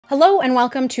Hello and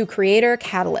welcome to Creator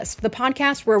Catalyst, the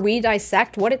podcast where we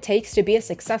dissect what it takes to be a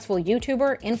successful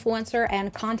YouTuber, influencer,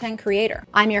 and content creator.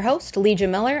 I'm your host, Legia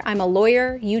Miller. I'm a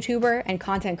lawyer, YouTuber, and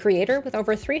content creator with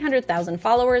over 300,000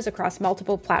 followers across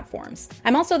multiple platforms.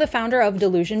 I'm also the founder of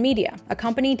Delusion Media, a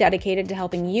company dedicated to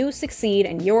helping you succeed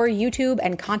in your YouTube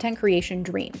and content creation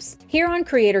dreams. Here on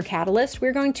Creator Catalyst,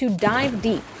 we're going to dive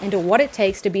deep into what it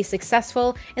takes to be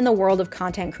successful in the world of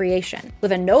content creation,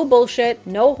 with a no bullshit,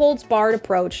 no holds barred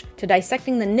approach to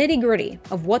dissecting the nitty-gritty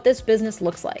of what this business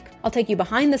looks like. I'll take you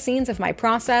behind the scenes of my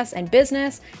process and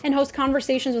business and host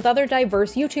conversations with other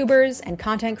diverse YouTubers and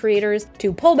content creators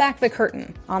to pull back the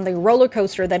curtain on the roller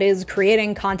coaster that is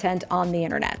creating content on the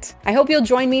internet. I hope you'll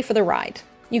join me for the ride.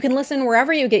 You can listen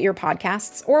wherever you get your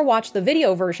podcasts or watch the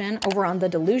video version over on the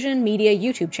Delusion Media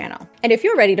YouTube channel. And if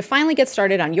you're ready to finally get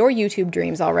started on your YouTube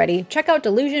dreams already, check out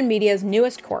Delusion Media's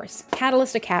newest course,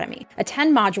 Catalyst Academy, a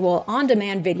 10-module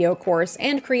on-demand video course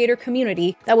and creator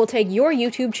community that will take your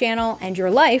YouTube channel and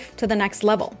your life to the next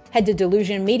level. Head to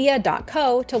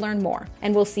delusionmedia.co to learn more,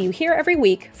 and we'll see you here every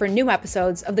week for new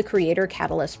episodes of the Creator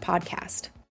Catalyst podcast.